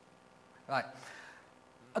Right.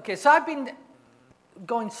 Okay, so I've been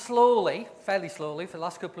going slowly, fairly slowly, for the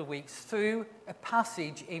last couple of weeks through a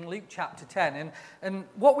passage in Luke chapter 10. And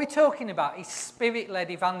what we're talking about is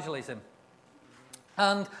spirit-led evangelism.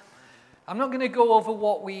 And I'm not going to go over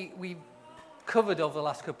what we covered over the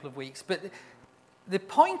last couple of weeks, but the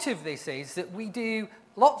point of this is that we do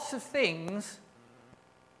lots of things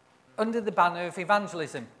under the banner of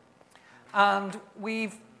evangelism. And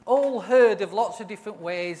we've all heard of lots of different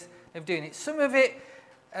ways of doing it. Some of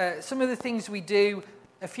the things we do,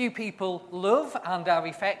 a few people love and are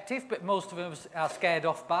effective, but most of us are scared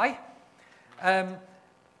off by.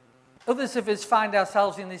 Others of us find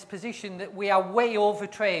ourselves in this position that we are way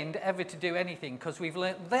overtrained ever to do anything because we've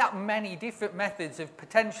learned that many different methods of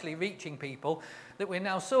potentially reaching people that we're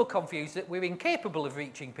now so confused that we're incapable of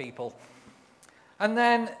reaching people. And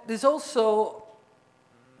then there's also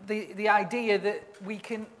the idea that we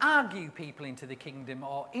can argue people into the kingdom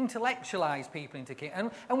or intellectualize people into the kingdom.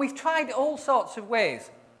 And we've tried all sorts of ways.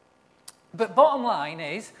 But bottom line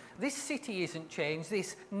is, this city isn't changed,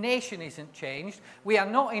 this nation isn't changed, we are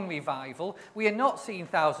not in revival, we are not seeing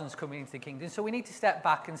thousands coming into the kingdom, so we need to step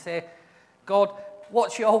back and say, God,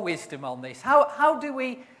 what's your wisdom on this? How do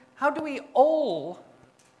we all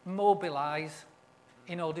mobilize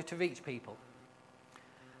in order to reach people?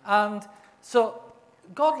 And so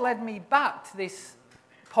God led me back to this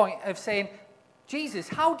point of saying, Jesus,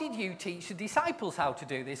 how did you teach the disciples how to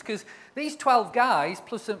do this? Because these 12 guys,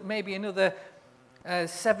 plus maybe another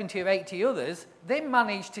 70 or 80 others, they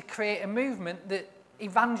managed to create a movement that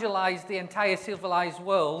evangelized the entire civilized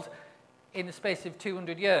world in the space of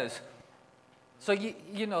 200 years. So,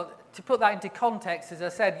 you know, to put that into context, as I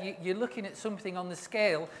said, you're looking at something on the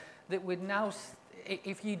scale that would now,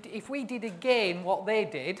 if we did again what they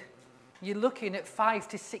did, you're looking at 5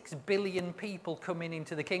 to 6 billion people coming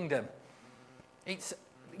into the kingdom. It's,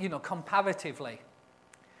 you know, comparatively.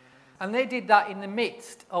 And they did that in the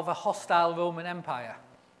midst of a hostile Roman Empire.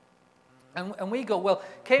 And we go, well,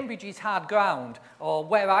 Cambridge is hard ground, or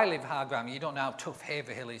where I live, hard ground. You don't know how tough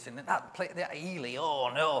Haverhill is, and that Ely,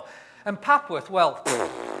 oh no. And Papworth, well.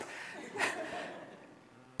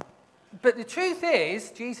 But the truth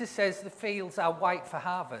is, Jesus says the fields are white for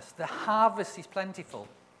harvest. The harvest is plentiful.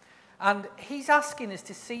 And he's asking us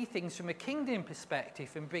to see things from a kingdom perspective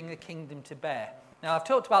and bring the kingdom to bear. Now, I've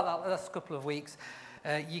talked about that the last couple of weeks.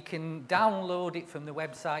 You can download it from the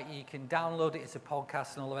website. You can download it as a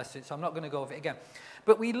podcast and all the rest of it. So I'm not going to go over it again.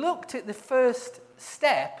 But we looked at the first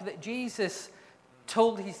step that Jesus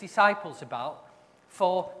told his disciples about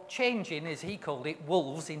for changing, as he called it,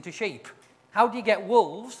 wolves into sheep. How do you get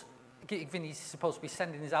wolves? Given he's supposed to be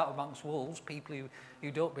sending us out amongst wolves, people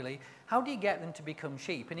who don't believe, how do you get them to become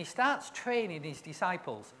sheep? And he starts training his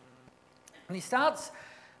disciples. And he starts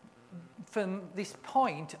from this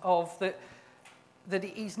point of that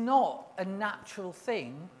it is not a natural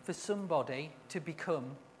thing for somebody to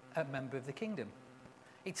become a member of the kingdom.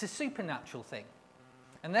 It's a supernatural thing.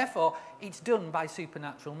 And therefore, it's done by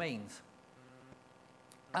supernatural means.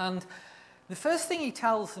 And the first thing he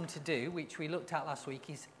tells them to do, which we looked at last week,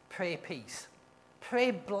 is pray peace.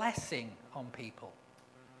 Pray blessing on people.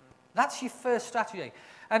 That's your first strategy.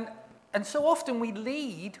 And so often we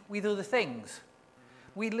lead with other things.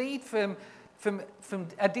 We lead from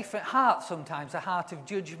a different heart sometimes, a heart of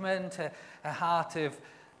judgment, a heart of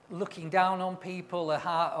looking down on people, a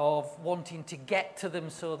heart of wanting to get to them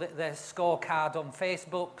so that their scorecard on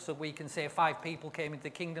Facebook, so we can say 5 people came into the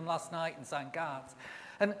kingdom last night and signed cards.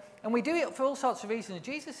 And we do it for all sorts of reasons.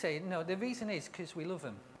 Jesus said, no, the reason is because we love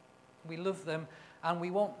them. We love them and we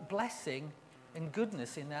want blessing and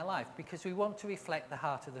goodness in their life because we want to reflect the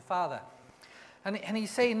heart of the Father. And he's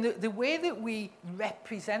saying that the way that we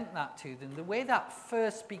represent that to them, the way that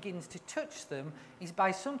first begins to touch them is by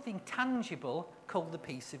something tangible called the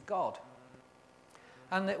peace of God.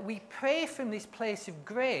 And that we pray from this place of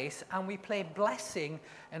grace and we pray blessing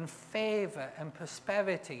and favor and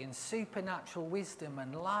prosperity and supernatural wisdom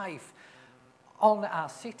and life on our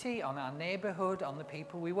city, on our neighborhood, on the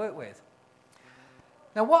people we work with.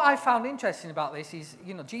 Now, what I found interesting about this is,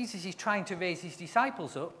 you know, Jesus is trying to raise his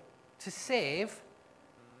disciples up to save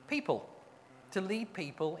people, to lead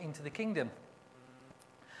people into the kingdom.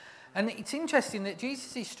 And it's interesting that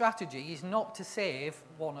Jesus' strategy is not to save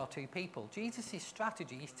 1 or 2 people. Jesus'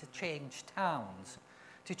 strategy is to change towns,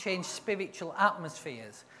 to change spiritual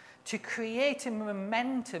atmospheres, to create a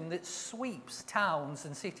momentum that sweeps towns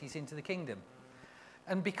and cities into the kingdom.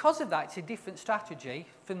 And because of that, it's a different strategy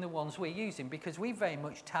from the ones we're using because we've very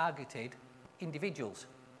much targeted individuals.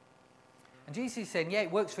 And Jesus is saying, yeah,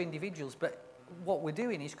 it works for individuals, but what we're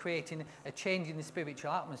doing is creating a change in the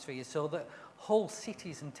spiritual atmosphere so that whole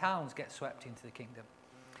cities and towns get swept into the kingdom.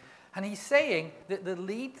 And he's saying that the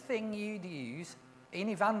lead thing you'd use in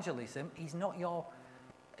evangelism is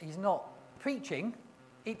not preaching,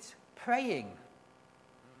 it's praying.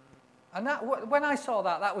 And that, when I saw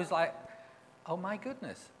that, that was like, oh my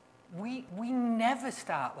goodness, we never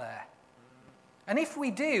start there. And if we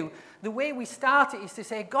do, the way we start it is to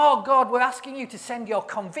say, God, we're asking you to send your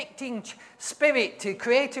convicting spirit to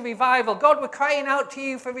create a revival. God, we're crying out to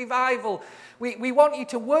you for revival. We want you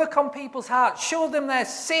to work on people's hearts, show them their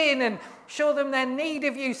sin and show them their need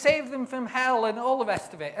of you, save them from hell and all the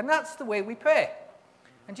rest of it. And that's the way we pray.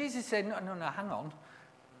 And Jesus said, no, hang on.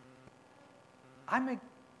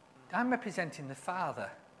 I'm representing the Father.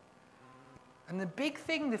 And the big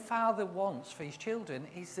thing the Father wants for his children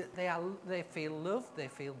is that they feel loved, they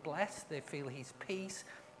feel blessed, they feel his peace.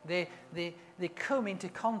 They come into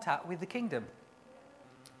contact with the kingdom.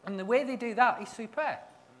 And the way they do that is through prayer.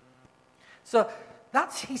 So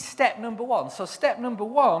that's his step number one. So step number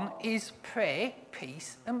one is pray,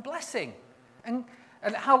 peace, and blessing. And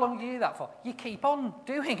how long do you do that for? You keep on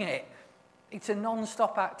doing it. It's a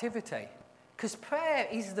non-stop activity. Because prayer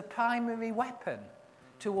is the primary weapon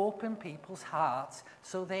to open people's hearts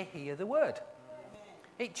so they hear the word.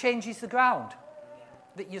 It changes the ground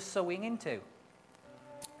that you're sowing into.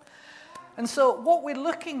 And so what we're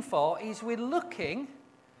looking for is we're looking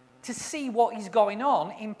to see what is going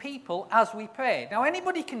on in people as we pray. Now,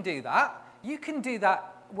 anybody can do that. You can do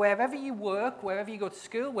that wherever you work, wherever you go to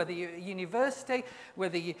school, whether you're at university,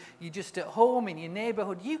 whether you're just at home, in your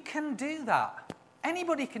neighborhood. You can do that.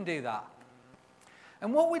 Anybody can do that.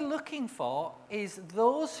 And what we're looking for is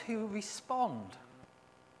those who respond.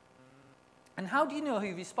 And how do you know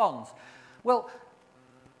who responds? Well,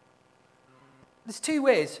 there's two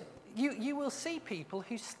ways. You will see people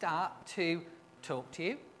who start to talk to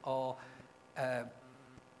you or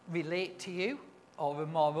relate to you or are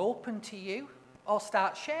more open to you or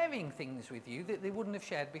start sharing things with you that they wouldn't have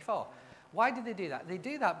shared before. Why do they do that? They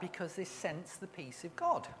do that because they sense the peace of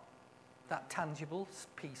God, that tangible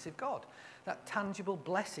peace of God, that tangible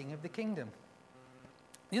blessing of the kingdom.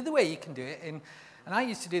 The other way you can do it, and I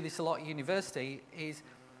used to do this a lot at university, is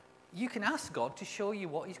you can ask God to show you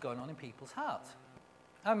what is going on in people's hearts.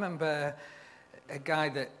 I remember a guy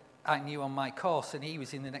that I knew on my course, and he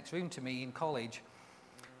was in the next room to me in college,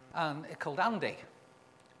 and called Andy.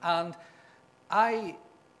 And I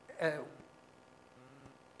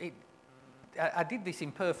did this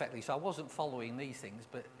imperfectly, so I wasn't following these things,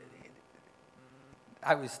 but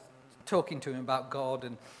I was talking to him about God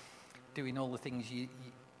and doing all the things you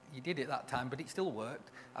did at that time, but it still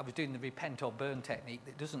worked. I was doing the repent or burn technique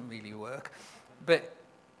that doesn't really work. But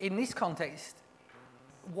in this context,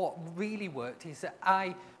 what really worked is that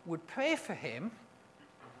I would pray for him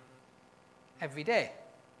every day.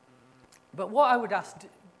 But what I would ask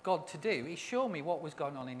God to do is show me what was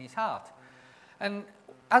going on in his heart. And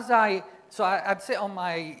I'd sit on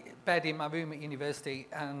my bed in my room at university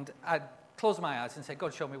and I'd close my eyes and say,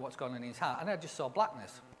 God, show me what's going on in his heart. And I just saw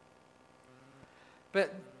blackness.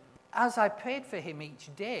 But as I prayed for him each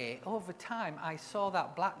day, over time, I saw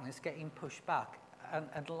that blackness getting pushed back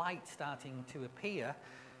and light starting to appear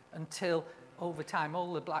until over time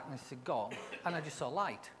all the blackness had gone and I just saw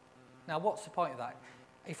light. Now, what's the point of that?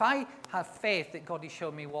 If I have faith that God is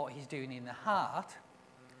showing me what he's doing in the heart,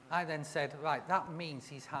 I then said, right, that means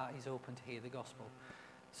his heart is open to hear the gospel.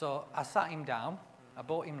 So I sat him down, I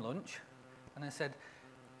bought him lunch, and I said,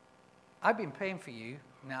 I've been praying for you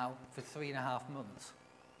now for 3.5 months.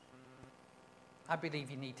 I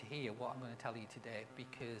believe you need to hear what I'm going to tell you today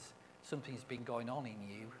because something's been going on in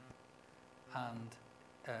you and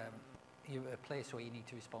you're at a place where you need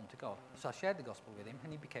to respond to God. So I shared the gospel with him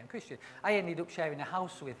and he became a Christian. I ended up sharing a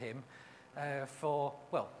house with him for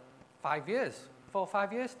 5 years, 4 or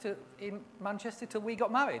 5 years in Manchester till we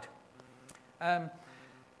got married. And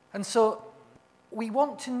so we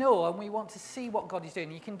want to know and we want to see what God is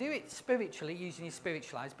doing. You can do it spiritually using your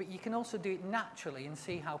spiritual eyes, but you can also do it naturally and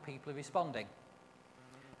see how people are responding.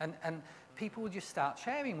 And people will just start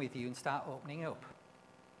sharing with you and start opening up.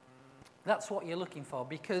 That's what you're looking for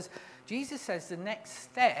because Jesus says the next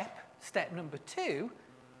step number 2,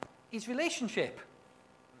 is relationship.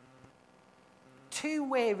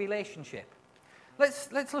 Two-way relationship.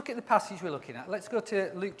 Let's look at the passage we're looking at. Let's go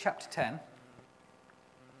to Luke chapter 10.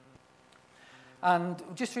 And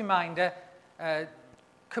just a reminder,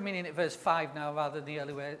 coming in at verse 5 now rather than the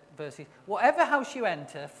earlier verses. Whatever house you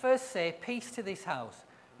enter, first say, peace to this house.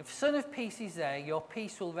 If the Son of Peace is there, your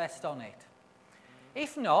peace will rest on it.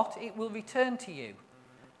 If not, it will return to you.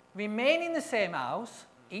 Remain in the same house,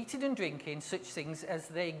 eating and drinking such things as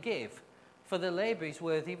they give, for the labourer is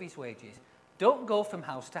worthy of his wages. don't go from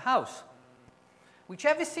house to house.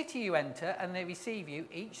 Whichever city you enter and they receive you,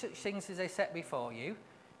 eat such things as they set before you,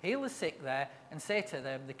 heal the sick there, and say to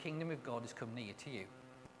them, the kingdom of God has come near to you.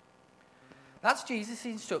 That's Jesus'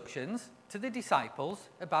 instructions to the disciples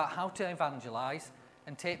about how to evangelize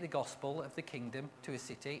and take the gospel of the kingdom to a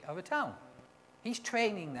city or a town. He's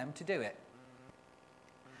training them to do it.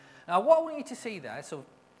 Now, what I want you to see there, so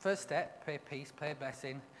first step, pray peace, pray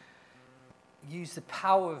blessing, use the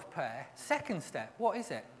power of prayer. Second step, what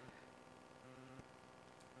is it?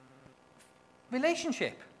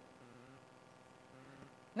 Relationship.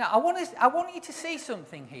 Now, I want you to see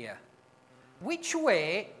something here. Which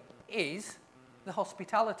way is the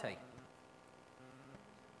hospitality?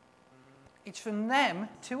 It's from them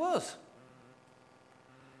to us.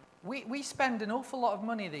 We spend an awful lot of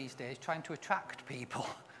money these days trying to attract people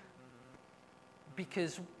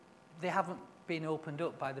because they haven't been opened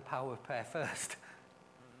up by the power of prayer first.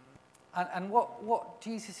 And what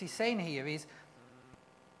Jesus is saying here is,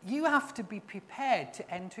 you have to be prepared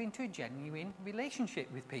to enter into a genuine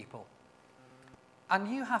relationship with people. And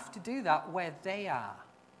you have to do that where they are.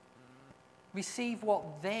 Receive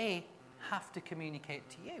what they have to communicate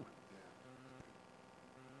to you.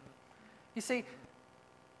 You see,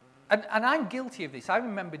 and I'm guilty of this. I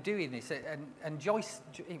remember doing this, and Joyce,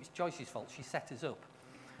 it was Joyce's fault. She set us up.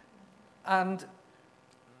 And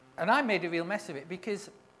I made a real mess of it because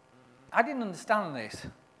I didn't understand this.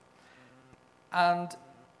 And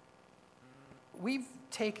we've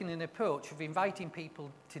taken an approach of inviting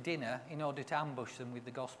people to dinner in order to ambush them with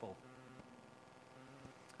the gospel.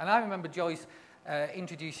 And I remember Joyce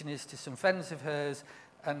introducing us to some friends of hers,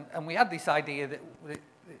 and we had this idea that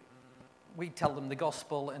we'd tell them the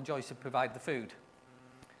gospel and Joyce would provide the food.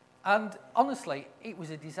 And honestly, it was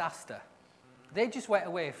a disaster. They just went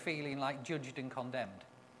away feeling like judged and condemned.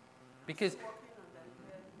 Because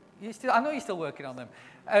I know you're still working on them.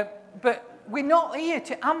 But we're not here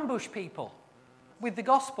to ambush people with the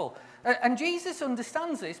gospel. And Jesus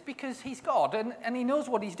understands this because he's God and he knows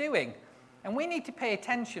what he's doing. And we need to pay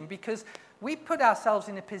attention because we put ourselves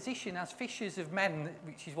in a position as fishers of men,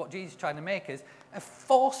 which is what Jesus is trying to make us, of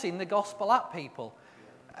forcing the gospel at people.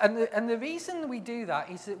 And the reason we do that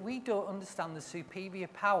is that we don't understand the superior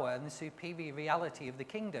power and the superior reality of the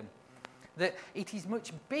kingdom. That it is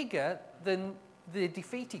much bigger than the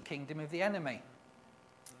defeated kingdom of the enemy.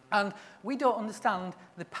 And we don't understand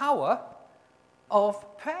the power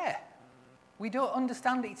of prayer. We don't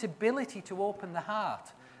understand its ability to open the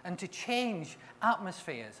heart and to change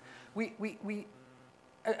atmospheres.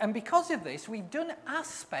 And because of this, we've done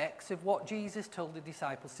aspects of what Jesus told the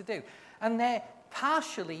disciples to do. And they're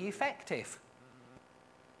partially effective.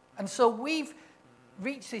 And so we've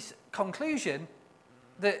reached this conclusion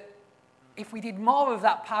that if we did more of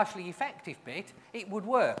that partially effective bit, it would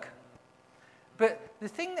work. But the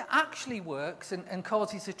thing that actually works and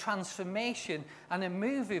causes a transformation and a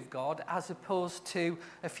move of God, as opposed to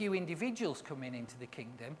a few individuals coming into the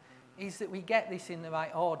kingdom, is that we get this in the right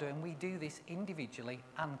order and we do this individually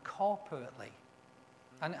and corporately.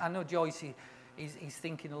 And I know Joyce is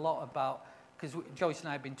thinking a lot about, because Joyce and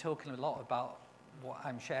I have been talking a lot about what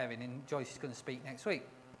I'm sharing, and Joyce is going to speak next week.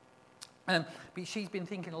 But she's been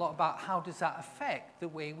thinking a lot about how does that affect the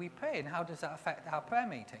way we pray and how does that affect our prayer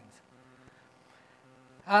meetings.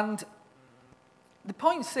 And the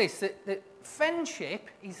point is this, that friendship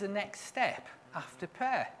is the next step after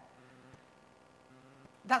prayer.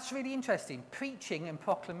 That's really interesting. Preaching and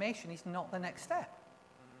proclamation is not the next step.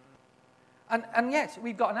 And yet,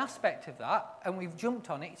 we've got an aspect of that, and we've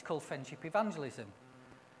jumped on it. It's called friendship evangelism.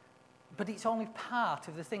 But it's only part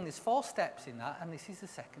of the thing. There's 4 steps in that, and this is the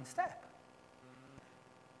second step.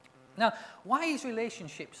 Now, why is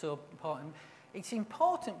relationship so important? It's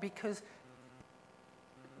important because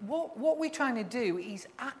what we're trying to do is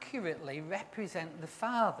accurately represent the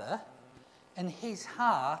Father and his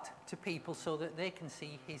heart to people so that they can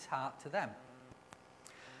see his heart to them.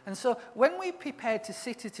 And so when we're prepared to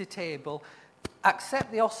sit at a table,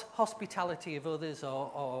 accept the hospitality of others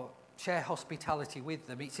or share hospitality with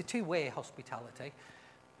them, it's a two-way hospitality.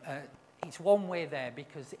 It's one way there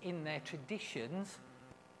because in their traditions,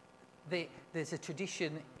 there's a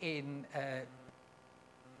tradition in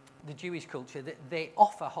the Jewish culture that they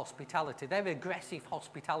offer hospitality. They're aggressive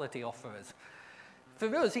hospitality offerers.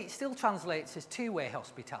 For us, it still translates as two-way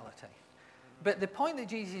hospitality. But the point that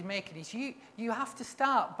Jesus is making is you have to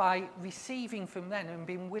start by receiving from them and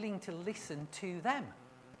being willing to listen to them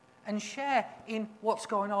and share in what's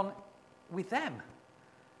going on with them,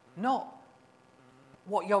 not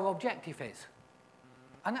what your objective is.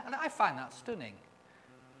 And I find that stunning.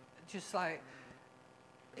 Just like,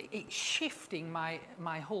 it's shifting my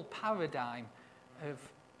whole paradigm of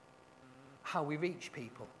how we reach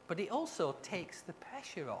people. But it also takes the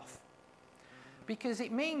pressure off. Because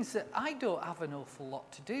it means that I don't have an awful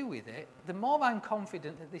lot to do with it. The more I'm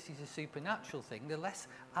confident that this is a supernatural thing, the less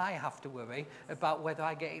I have to worry about whether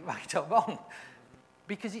I get it right or wrong.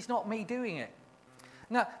 Because it's not me doing it.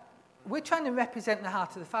 Now, we're trying to represent the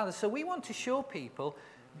heart of the Father. So we want to show people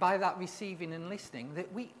by that receiving and listening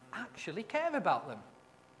that we actually care about them.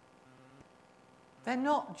 They're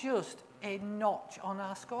not just a notch on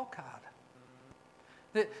our scorecard.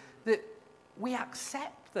 That we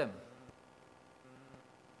accept them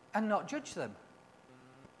and not judge them.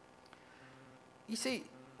 You see,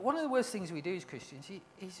 one of the worst things we do as Christians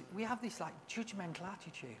is we have this like judgmental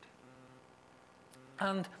attitude.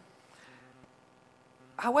 And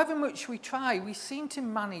however much we try, we seem to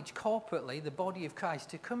manage corporately the body of Christ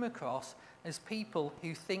to come across as people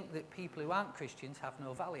who think that people who aren't Christians have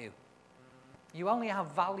no value. You only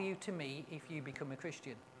have value to me if you become a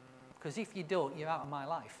Christian. Because if you don't, you're out of my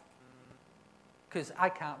life. Because I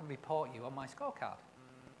can't report you on my scorecard.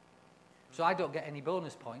 So I don't get any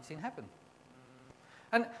bonus points in heaven.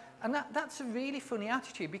 And that's a really funny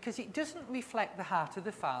attitude because it doesn't reflect the heart of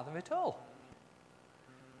the Father at all.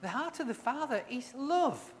 The heart of the Father is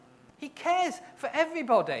love. He cares for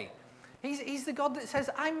everybody. He's the God that says,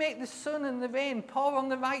 I make the sun and the rain pour on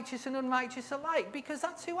the righteous and unrighteous alike because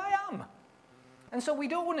that's who I am. And so we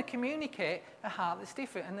don't want to communicate a heart that's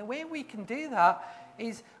different. And the way we can do that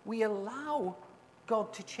is we allow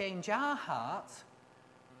God to change our hearts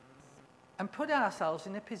and put ourselves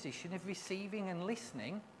in a position of receiving and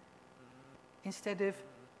listening instead of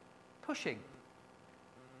pushing.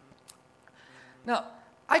 Now,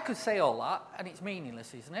 I could say all that, and it's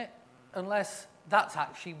meaningless, isn't it? Unless that's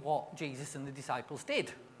actually what Jesus and the disciples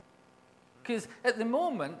did. Because at the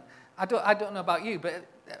moment, I don't know about you, but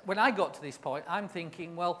when I got to this point, I'm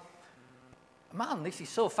thinking, well, man, this is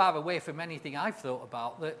so far away from anything I've thought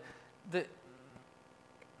about that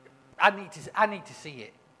I need to see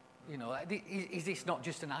it. You know, is this not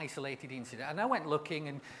just an isolated incident? And I went looking,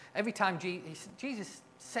 and every time Jesus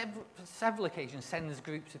several occasions sends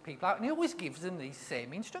groups of people out, and he always gives them these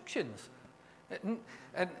same instructions.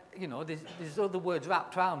 And you know, there's other words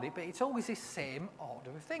wrapped around it, but it's always this same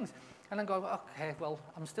order of things. And I'm going, okay, well,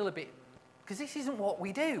 I'm still a bit, because this isn't what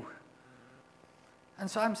we do. And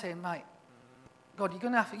so I'm saying, right, God, you're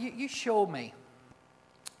going to have to, you show me.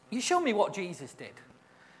 You show me what Jesus did.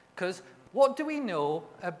 Because what do we know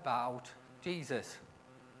about Jesus?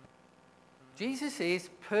 Jesus is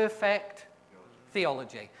perfect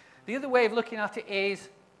theology. The other way of looking at it is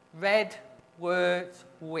red words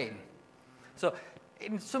win. So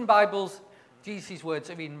in some Bibles, Jesus' words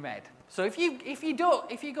are in red. So if you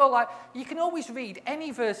go like, you can always read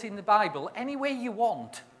any verse in the Bible any way you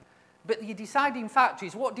want, but the deciding factor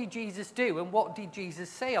is what did Jesus do and what did Jesus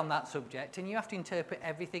say on that subject, and you have to interpret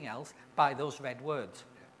everything else by those red words.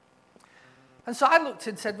 And so I looked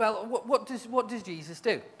and said, well, what does Jesus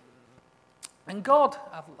do? And God,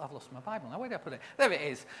 I've lost my Bible now, where did I put it? There it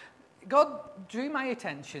is. God drew my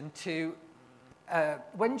attention to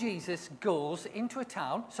when Jesus goes into a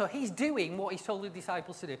town, so he's doing what he's told the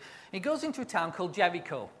disciples to do. He goes into a town called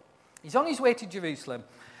Jericho. He's on his way to Jerusalem,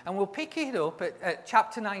 and we'll pick it up at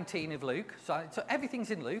chapter 19 of Luke. So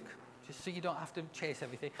everything's in Luke, just so you don't have to chase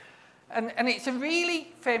everything. And it's a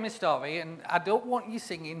really famous story, and I don't want you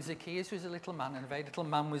singing Zacchaeus was a little man, and a very little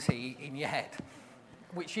man was he in your head,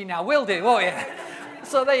 which you now will do, won't you?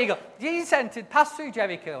 So there you go. Jesus entered, passed through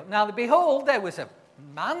Jericho. Now, behold, there was a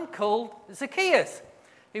man called Zacchaeus.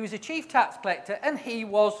 He was a chief tax collector, and he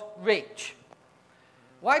was rich.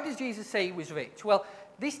 Why does Jesus say he was rich? Well,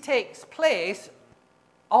 this takes place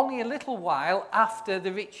only a little while after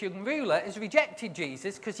the rich young ruler has rejected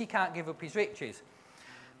Jesus because he can't give up his riches.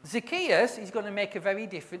 Zacchaeus is going to make a very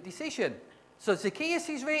different decision. So Zacchaeus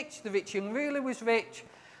is rich, the rich young ruler was rich.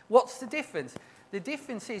 What's the difference? The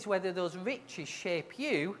difference is whether those riches shape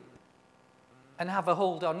you and have a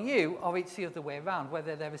hold on you, or it's the other way around,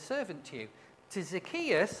 whether they're a servant to you. To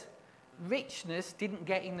Zacchaeus, richness didn't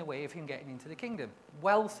get in the way of him getting into the kingdom.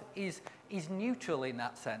 Wealth is neutral in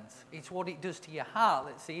that sense. It's what it does to your heart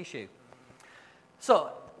that's the issue.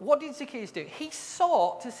 So what did Zacchaeus do? He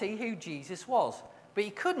sought to see who Jesus was. But he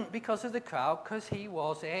couldn't because of the crowd, because he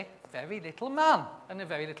was a very little man, and a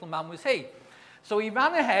very little man was he. So he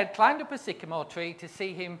ran ahead, climbed up a sycamore tree to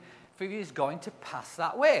see him, for he was going to pass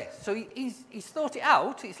that way. So he's thought it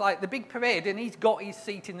out. It's like the big parade, and he's got his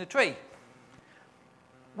seat in the tree.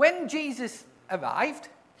 When Jesus arrived,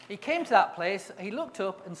 he came to that place, he looked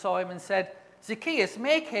up and saw him and said, Zacchaeus,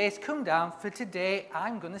 make haste, come down, for today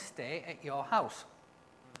I'm going to stay at your house.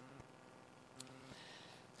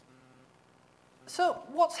 So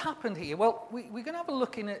what's happened here? Well, we're going to have a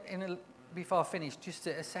look before I finish, just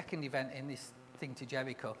at a second event in this thing to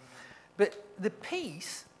Jericho. But the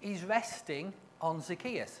peace is resting on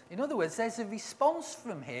Zacchaeus. In other words, there's a response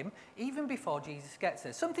from him even before Jesus gets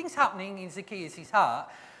there. Something's happening in Zacchaeus' heart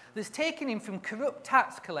that's taken him from corrupt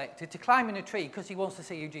tax collector to climbing a tree because he wants to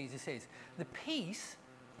see who Jesus is. The peace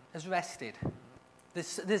has rested.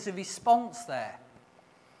 There's a response there.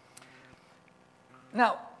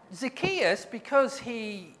 Now, Zacchaeus, because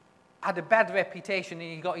he had a bad reputation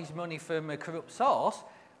and he got his money from a corrupt source,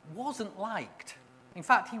 wasn't liked. In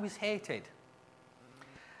fact, he was hated.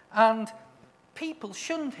 And people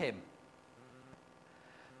shunned him.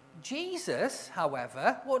 Jesus,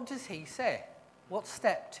 however, what does he say? What's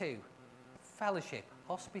step 2? Fellowship,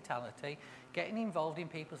 hospitality, getting involved in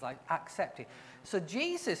people's lives, accepting. So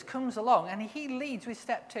Jesus comes along and he leads with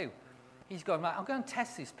step 2. He's going, right, I'm going to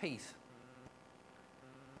test this peace.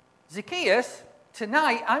 Zacchaeus,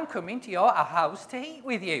 tonight I'm coming to your house to eat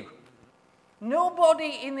with you.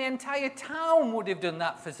 Nobody in the entire town would have done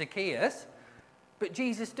that for Zacchaeus, but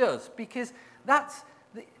Jesus does, because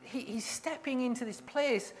he's stepping into this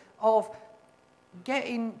place of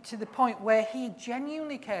getting to the point where he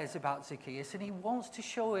genuinely cares about Zacchaeus and he wants to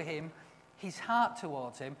show him his heart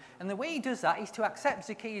towards him. And the way he does that is to accept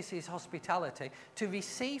Zacchaeus' hospitality, to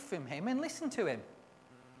receive from him and listen to him.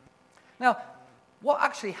 Now, what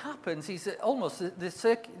actually happens is that almost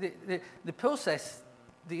the process,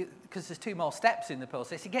 because there's 2 more steps in the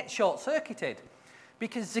process, it gets short-circuited.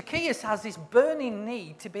 Because Zacchaeus has this burning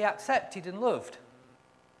need to be accepted and loved.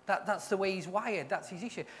 That's the way he's wired. That's his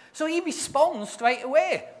issue. So he responds straight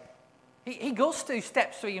away. He goes through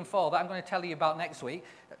steps 3 and 4 that I'm going to tell you about next week.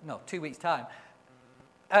 No, 2 weeks' time.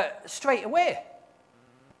 Straight away.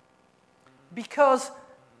 Because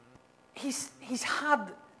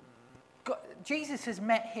Jesus has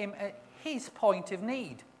met him at his point of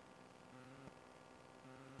need.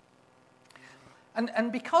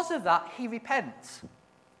 And because of that, he repents.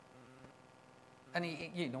 And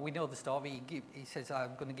we know the story. He says,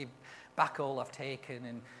 I'm going to give back all I've taken,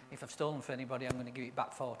 and if I've stolen from anybody, I'm going to give it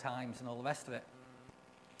back 4 times, and all the rest of it.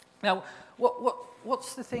 Now,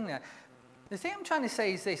 what's the thing there? The thing I'm trying to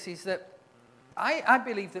say is this, is that I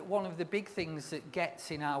believe that one of the big things that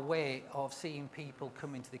gets in our way of seeing people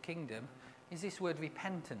come into the kingdom is this word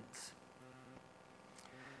repentance.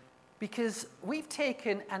 Because we've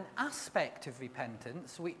taken an aspect of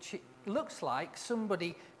repentance, which looks like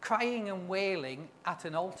somebody crying and wailing at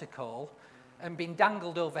an altar call and being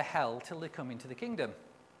dangled over hell till they come into the kingdom.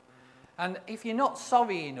 And if you're not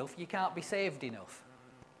sorry enough, you can't be saved enough.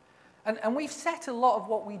 And we've set a lot of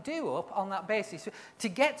what we do up on that basis to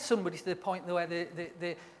get somebody to the point where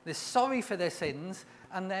they're sorry for their sins,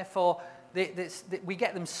 and therefore we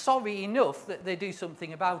get them sorry enough that they do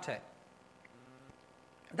something about it.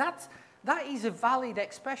 That is a valid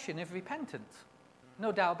expression of repentance,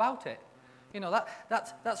 no doubt about it.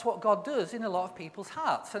 That's what God does in a lot of people's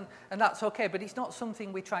hearts, and that's okay, but it's not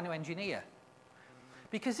something we're trying to engineer.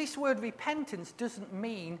 Because this word repentance doesn't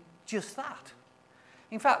mean just that.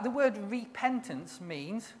 In fact, the word repentance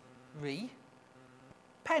means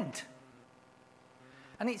repent.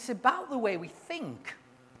 And it's about the way we think.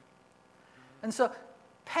 And so,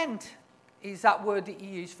 pent is that word that you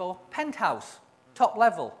use for penthouse, top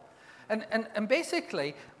level. And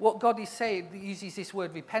basically, what God is saying, uses this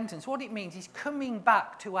word repentance, what it means is coming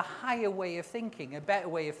back to a higher way of thinking, a better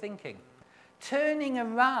way of thinking. Turning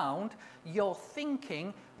around your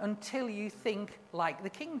thinking until you think like the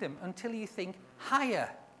kingdom, until you think higher.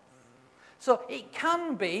 So it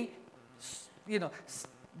can be,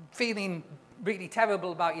 feeling really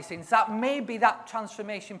terrible about your sins. That may be that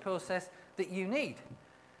transformation process that you need.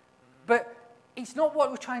 But it's not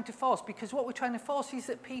what we're trying to force, because what we're trying to force is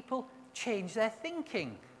that people change their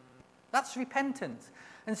thinking. That's repentance.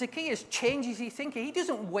 And Zacchaeus changes his thinking. He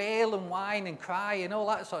doesn't wail and whine and cry and all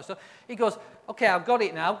that sort of stuff. He goes, okay, I've got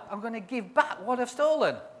it now. I'm going to give back what I've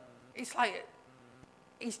stolen. It's like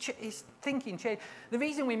his thinking changed. The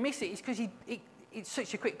reason we miss it is because it's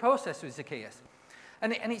such a quick process with Zacchaeus.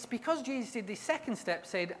 And it's because Jesus did this second step,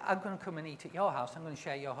 said, I'm going to come and eat at your house. I'm going to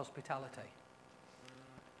share your hospitality.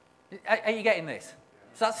 Are you getting this?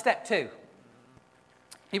 So that's step 2.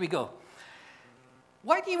 Here we go.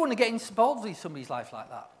 Why do you want to get involved in somebody's life like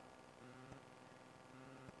that?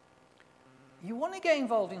 You want to get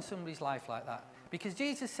involved in somebody's life like that because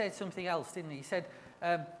Jesus said something else, didn't he? He said,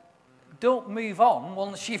 don't move on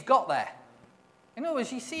once you've got there. In other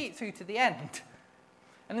words, you see it through to the end.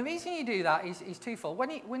 And the reason you do that is twofold.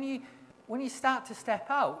 When you start to step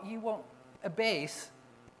out, you want a base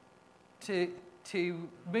to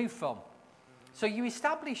move from. So you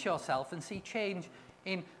establish yourself and see change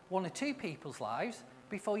in 1 or 2 people's lives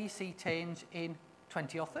before you see change in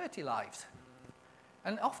 20 or 30 lives.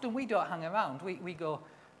 And often we don't hang around. We go,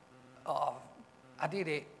 oh, I did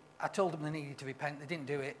it. I told them they needed to repent. They didn't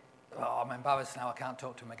do it. Oh, I'm embarrassed now. I can't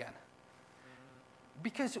talk to them again.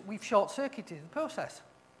 Because we've short-circuited the process.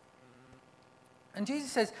 And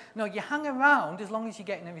Jesus says, no, you hang around as long as you're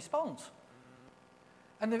getting a response.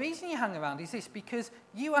 And the reason you hang around is this, because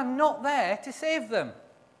you are not there to save them.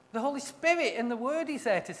 The Holy Spirit and the Word is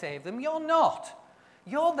there to save them. You're not.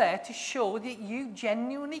 You're there to show that you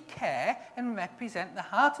genuinely care and represent the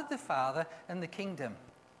heart of the Father and the kingdom.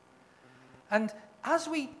 And as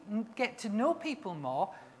we get to know people more,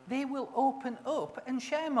 they will open up and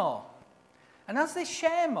share more. And as they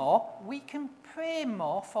share more, we can pray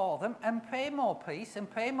more for them and pray more peace and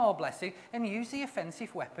pray more blessing and use the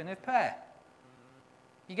offensive weapon of prayer.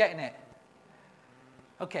 You getting it?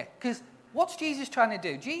 Okay, because what's Jesus trying to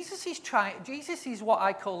do? Jesus is what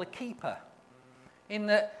I call a keeper, in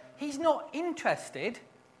that he's not interested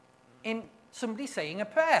in somebody saying a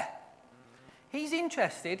prayer. He's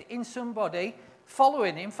interested in somebody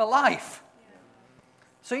following him for life.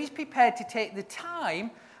 So he's prepared to take the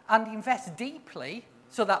time and invest deeply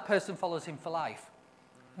so that person follows him for life.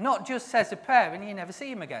 Not just says a prayer and you never see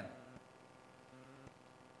him again.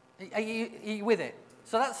 Are you with it?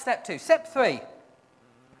 So that's step 2. Step 3.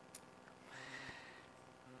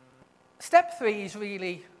 Step 3 is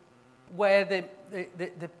really where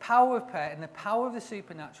the power of prayer and the power of the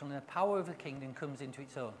supernatural and the power of the kingdom comes into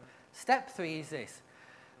its own. Step 3 is this.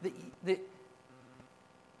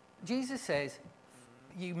 Jesus says,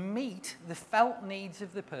 you meet the felt needs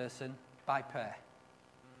of the person by prayer.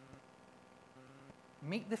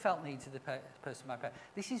 Meet the felt needs of the person by prayer.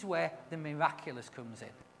 This is where the miraculous comes in.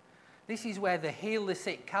 This is where the heal the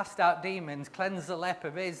sick, cast out demons, cleanse the leper,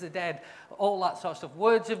 raise the dead, all that sort of stuff,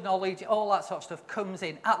 words of knowledge, all that sort of stuff comes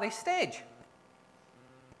in at this stage.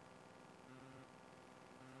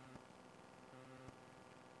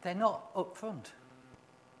 They're not up front,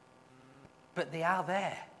 but they are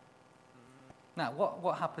there. Now,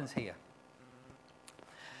 what happens here?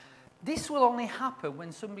 This will only happen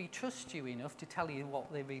when somebody trusts you enough to tell you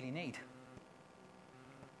what they really need.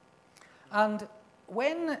 And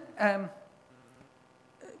when,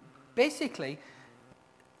 basically,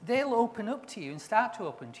 they'll open up to you and start to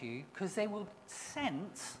open to you because they will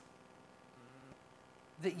sense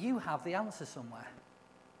that you have the answer somewhere,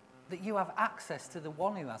 that you have access to the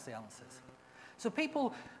one who has the answers. So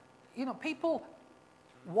people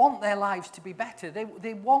want their lives to be better.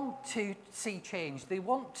 They want to see change. They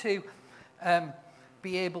want to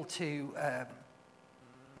be able to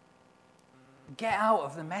get out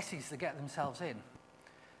of the messes they get themselves in.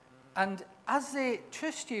 And as they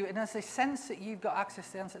trust you and as they sense that you've got access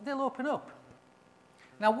to the answer, they'll open up.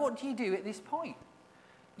 Now, what do you do at this point?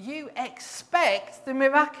 You expect the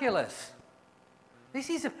miraculous. This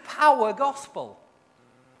is a power gospel.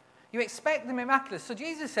 You expect the miraculous. So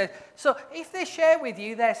Jesus said, so if they share with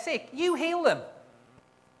you they're sick, you heal them.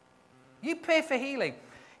 You pray for healing.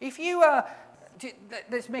 If you are,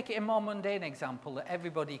 let's make it a more mundane example that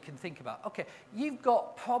everybody can think about. Okay, you've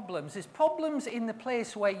got problems. There's problems in the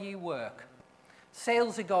place where you work.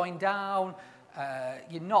 Sales are going down.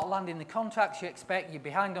 You're not landing the contracts you expect. You're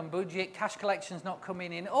behind on budget. Cash collection's not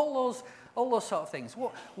coming in. All those sort of things.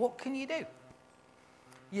 What can you do?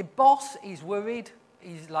 Your boss is worried.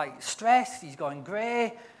 He's like stressed. He's going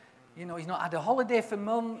grey. He's not had a holiday for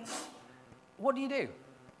months. What do?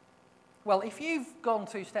 Well, if you've gone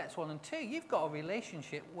through steps 1 and 2, you've got a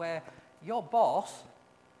relationship where your boss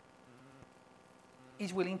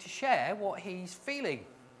is willing to share what he's feeling,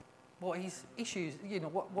 what his issues,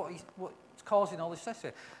 what's causing all this stress.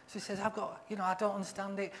 So he says, I've got, I don't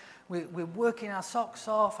understand it. We're working our socks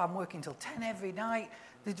off. I'm working till 10 every night.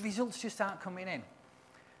 The results just aren't coming in.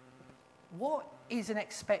 What is an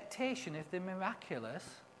expectation of the miraculous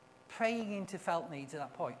praying into felt needs at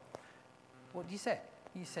that point? What do you say?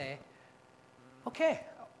 You say, okay,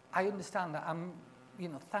 I understand that.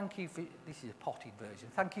 Thank you for, this is a potted version,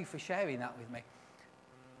 thank you for sharing that with me.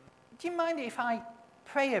 Do you mind if I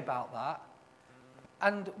pray about that?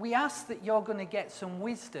 And we ask that you're going to get some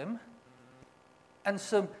wisdom and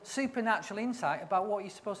some supernatural insight about what you're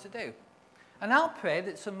supposed to do. And I'll pray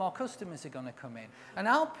that some more customers are going to come in. And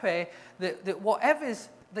I'll pray that whatever's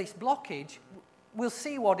this blockage, we'll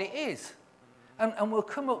see what it is. And we'll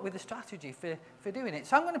come up with a strategy for doing it.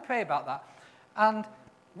 So I'm going to pray about that. And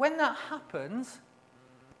when that happens,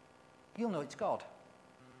 you'll know it's God.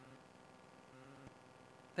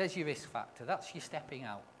 There's your risk factor. That's your stepping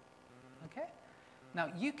out. Okay?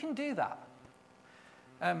 Now, you can do that.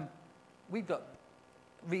 we've got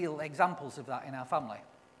real examples of that in our family.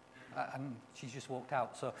 And she's just walked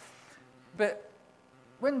out. But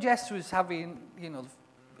when Jess was having,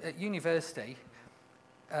 at university,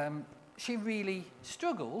 she really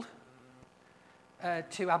struggled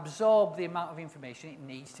to absorb the amount of information it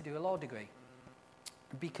needs to do a law degree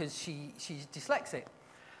because she's dyslexic.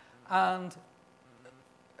 And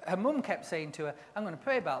her mum kept saying to her, I'm going to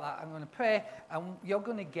pray about that, I'm going to pray, and you're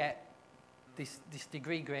going to get this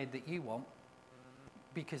degree grade that you want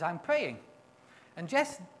because I'm praying. And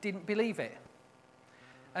Jess didn't believe it.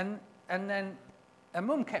 And then her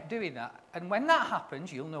mum kept doing that. And when that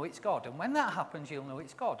happens, you'll know it's God. And when that happens, you'll know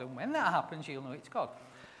it's God. And when that happens, you'll know it's God.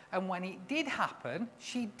 And when it did happen,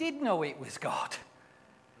 she did know it was God.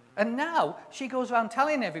 And now she goes around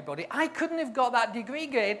telling everybody, I couldn't have got that degree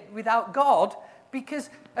grade without God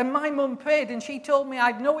and my mum prayed and she told me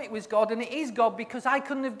I'd know it was God and it is God because I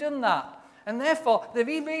couldn't have done that. And therefore, there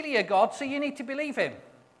is really a God, so you need to believe him.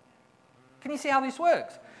 Can you see how this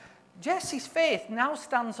works? Jessie's faith now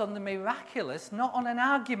stands on the miraculous, not on an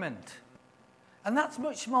argument. And that's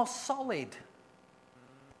much more solid.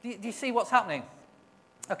 Do you see what's happening?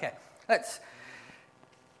 Okay, let's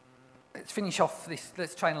finish off this.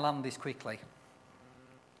 Let's try and land this quickly.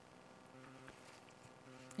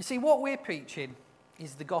 You see, what we're preaching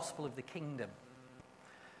is the gospel of the kingdom.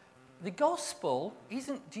 The gospel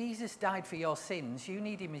isn't Jesus died for your sins, you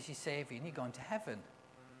need him as your saviour, and you're going to heaven.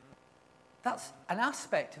 That's an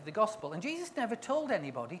aspect of the gospel. And Jesus never told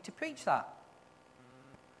anybody to preach that.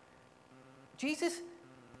 Jesus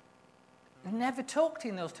never talked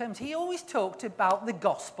in those terms. He always talked about the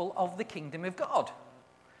gospel of the kingdom of God.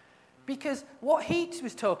 Because what he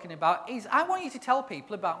was talking about is, I want you to tell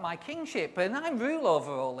people about my kingship, and I rule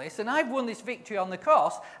over all this, and I've won this victory on the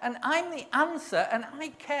cross, and I'm the answer, and I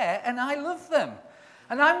care, and I love them.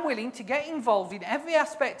 And I'm willing to get involved in every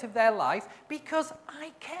aspect of their life because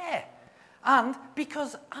I care. And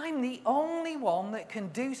because I'm the only one that can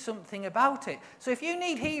do something about it. So if you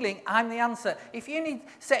need healing, I'm the answer. If you need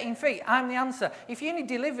setting free, I'm the answer. If you need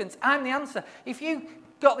deliverance, I'm the answer. If you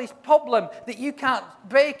got this problem that you can't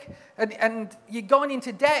break and you're going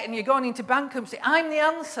into debt and you're going into bankruptcy, I'm the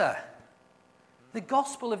answer. The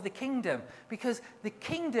gospel of the kingdom, because the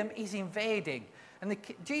kingdom is invading. And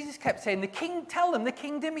Jesus kept saying, tell them the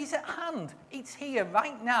kingdom is at hand. It's here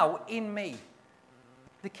right now in me.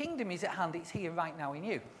 The kingdom is at hand. It's here right now in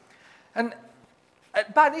you. And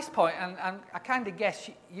by this point, and I kind of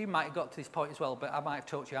guess you might have got to this point as well, but I might have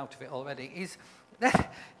talked you out of it already, is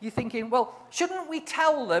that you're thinking, well, shouldn't we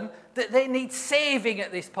tell them that they need saving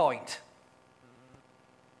at this point?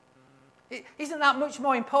 Isn't that much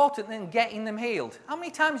more important than getting them healed? How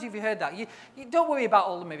many times have you heard that? You don't worry about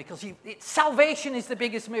all the miracles. Salvation is the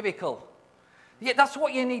biggest miracle. Yeah, that's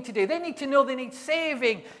what you need to do. They need to know they need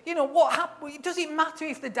saving. What happens? Does it matter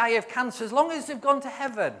if they die of cancer as long as they've gone to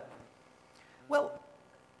heaven? Well,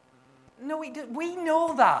 no, we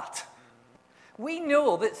know that. We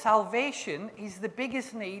know that salvation is the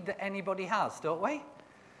biggest need that anybody has, don't we?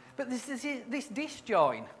 But this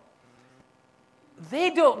disjoin. They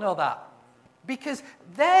don't know that because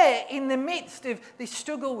they're in the midst of this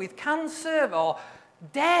struggle with cancer or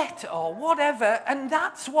debt or whatever, and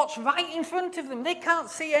that's what's right in front of them. They can't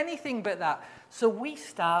see anything but that. So we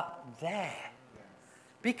start there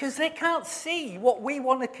because they can't see what we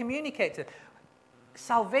want to communicate to them.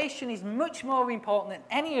 Salvation is much more important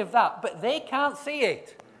than any of that, but they can't see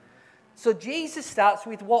it. So Jesus starts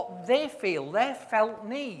with what they feel, their felt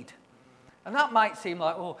need. And that might seem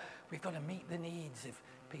like, we've got to meet the needs of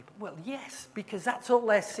people. Well, yes, because that's all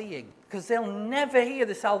they're seeing. Because they'll never hear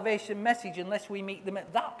the salvation message unless we meet them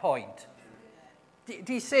at that point.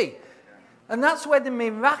 Do you see? And that's where the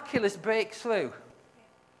miraculous breaks through.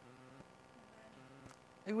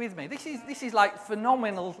 Are you with me? This is like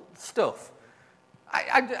phenomenal stuff.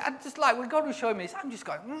 I just like, when God was showing me this, I'm just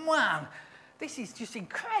going, man, this is just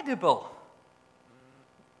incredible.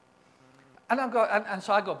 And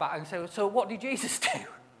so I go back and say, so what did Jesus do?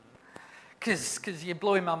 Because you're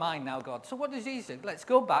blowing my mind now, God. So what does Jesus do? Let's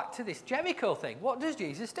go back to this Jericho thing. What does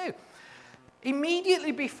Jesus do?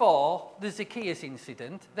 Immediately before the Zacchaeus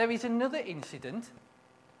incident, there is another incident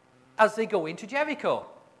as they go into Jericho.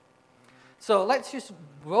 So let's just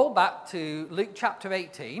roll back to Luke chapter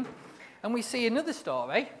 18. And we see another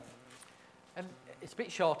story, and it's a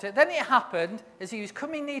bit shorter. Then it happened, as he was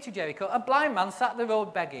coming near to Jericho, a blind man sat at the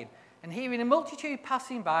road begging. And hearing a multitude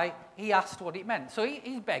passing by, he asked what it meant. So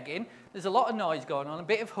he's begging. There's a lot of noise going on, a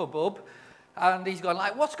bit of hubbub. And he's going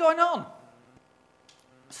like, what's going on?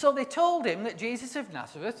 So they told him that Jesus of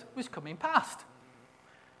Nazareth was coming past.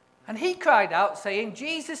 And he cried out, saying,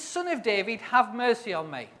 Jesus, son of David, have mercy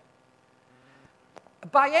on me.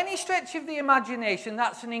 By any stretch of the imagination,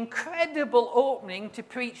 that's an incredible opening to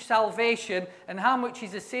preach salvation and how much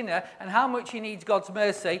he's a sinner and how much he needs God's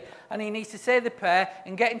mercy, and he needs to say the prayer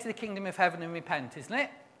and get into the kingdom of heaven and repent, isn't it?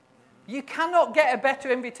 You cannot get a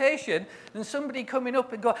better invitation than somebody coming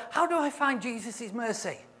up and go, how do I find Jesus'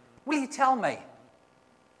 mercy? Will you tell me?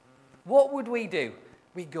 What would we do?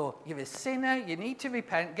 We'd go, you're a sinner, you need to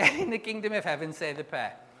repent, get in the kingdom of heaven, say the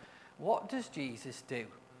prayer. What does Jesus do?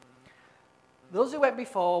 Those who went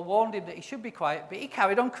before warned him that he should be quiet, but he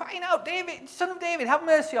carried on crying out, David, son of David, have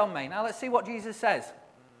mercy on me. Now let's see what Jesus says.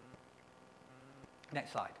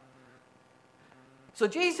 Next slide. So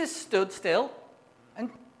Jesus stood still and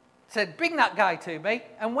said, bring that guy to me.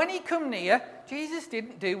 And when he come near, Jesus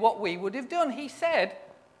didn't do what we would have done. He said,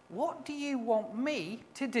 what do you want me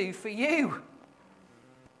to do for you?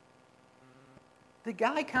 The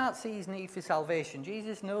guy can't see his need for salvation.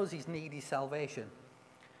 Jesus knows his need is salvation.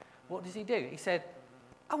 What does he do? He said,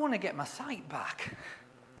 I want to get my sight back.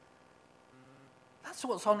 That's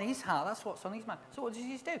what's on his heart. That's what's on his mind. So what does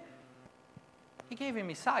Jesus do? He gave him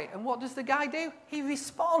his sight. And what does the guy do? He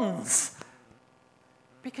responds.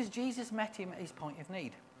 Because Jesus met him at his point of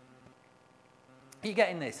need. Are you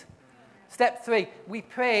getting this? Step 3, we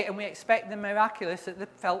pray and we expect the miraculous at the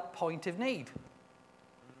felt point of need.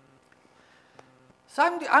 So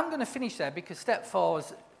I'm going to finish there because step 4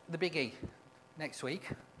 is the biggie next week.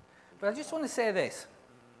 But I just want to say this,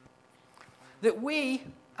 that we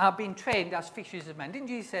are being trained as fishers of men. Didn't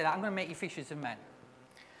Jesus say that? I'm going to make you fishers of men.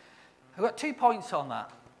 I've got 2 points on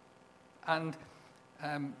that. And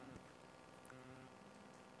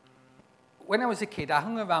when I was a kid, I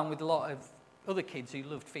hung around with a lot of other kids who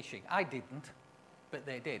loved fishing. I didn't, but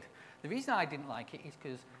they did. The reason I didn't like it is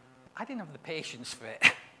because I didn't have the patience for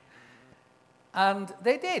it. And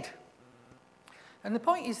they did. And the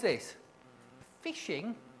point is this,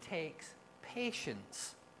 fishing takes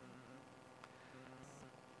patience.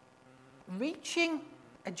 Reaching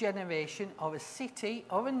a generation or a city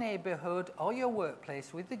or a neighborhood or your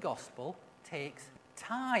workplace with the gospel takes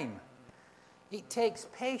time. It takes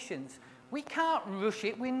patience. We can't rush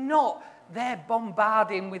it. We're not there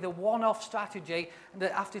bombarding with a one-off strategy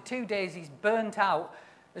that after 2 days he's burnt out,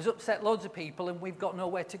 has upset loads of people, and we've got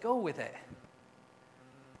nowhere to go with it.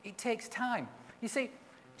 It takes time. You see,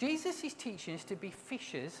 Jesus is teaching us to be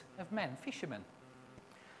fishers of men, fishermen.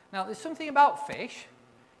 Now, there's something about fish.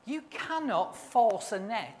 You cannot force a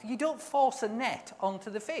net. You don't force a net onto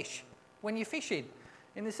the fish when you're fishing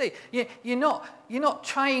in the sea. You're not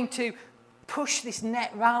trying to push this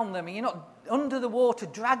net round them. You're not under the water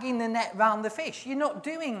dragging the net round the fish. You're not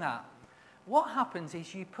doing that. What happens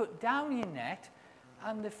is you put down your net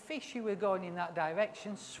and the fish who are going in that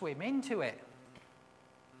direction swim into it.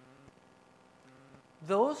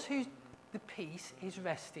 Those who the peace is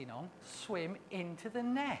resting on swim into the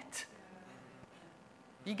net.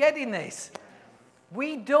 You getting this?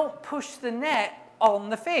 We don't push the net on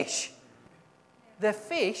the fish. The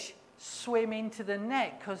fish swim into the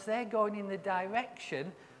net because they're going in the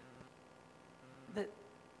direction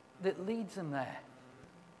that leads them there.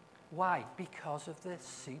 Why? Because of the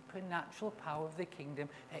supernatural power of the kingdom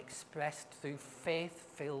expressed through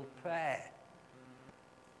faith-filled prayer.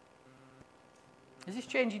 Is this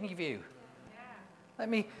changing your view?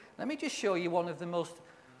 Yeah. Let me just show you one of the most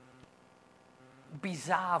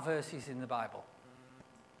bizarre verses in the Bible.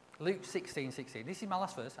 Luke 16:16. This is my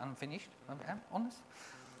last verse. I'm finished. I'm honest.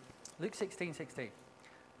 Luke 16:16.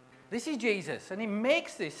 This is Jesus, and he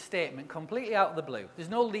makes this statement completely out of the blue. There's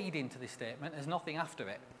no lead into this statement. There's nothing after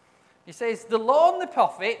it. He says, the law and the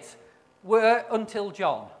prophets were until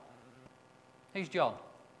John. Who's John?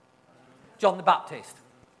 John the Baptist,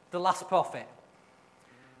 the last prophet.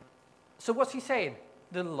 So what's he saying?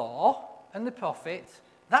 The law and the prophets,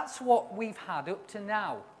 that's what we've had up to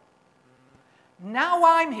now. Now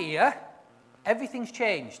I'm here, everything's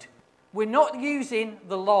changed. We're not using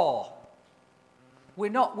the law. We're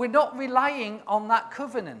not relying on that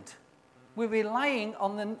covenant. We're relying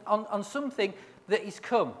on something that is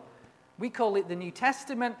come. We call it the New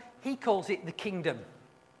Testament. He calls it the kingdom.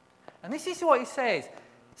 And this is what he says.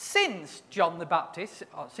 Since John the Baptist,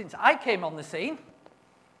 or since I came on the scene,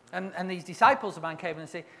 and these disciples of mine came and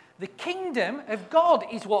said, the kingdom of God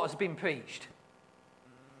is what has been preached.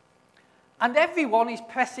 And everyone is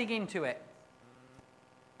pressing into it.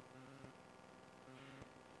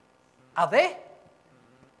 Are they?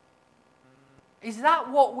 Is that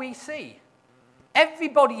what we see?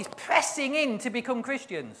 Everybody is pressing in to become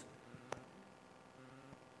Christians.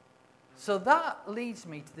 So that leads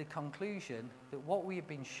me to the conclusion that what we have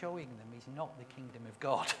been showing them is not the kingdom of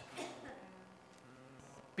God.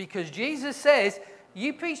 Because Jesus says,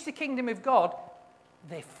 you preach the kingdom of God,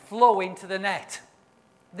 they flow into the net.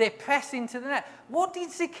 They press into the net. What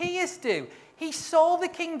did Zacchaeus do? He saw the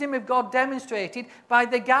kingdom of God demonstrated by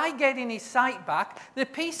the guy getting his sight back. The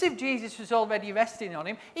peace of Jesus was already resting on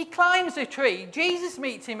him. He climbs a tree. Jesus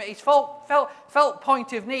meets him at his felt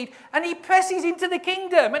point of need, and he presses into the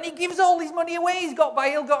kingdom, and he gives all his money away he's got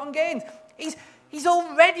by ill-gotten gains. He's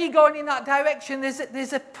already going in that direction.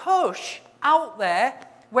 There's a push out there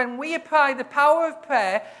when we apply the power of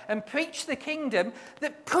prayer and preach the kingdom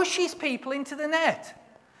that pushes people into the net.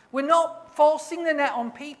 We're not forcing the net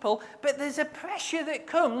on people, but there's a pressure that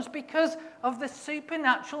comes because of the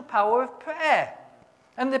supernatural power of prayer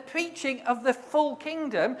and the preaching of the full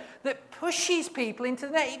kingdom that pushes people into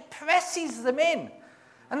the net. It presses them in.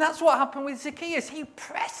 And that's what happened with Zacchaeus. He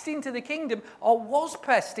pressed into the kingdom, or was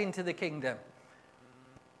pressed into the kingdom.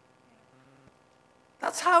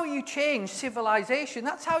 That's how you change civilization.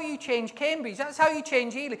 That's how you change Cambridge. That's how you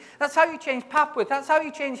change Ely. That's how you change Papworth. That's how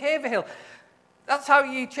you change Haverhill. That's how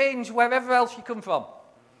you change wherever else you come from.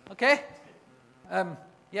 Okay?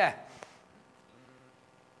 Yeah.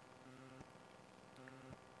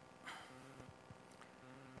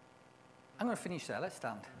 I'm going to finish there. Let's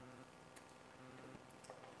stand.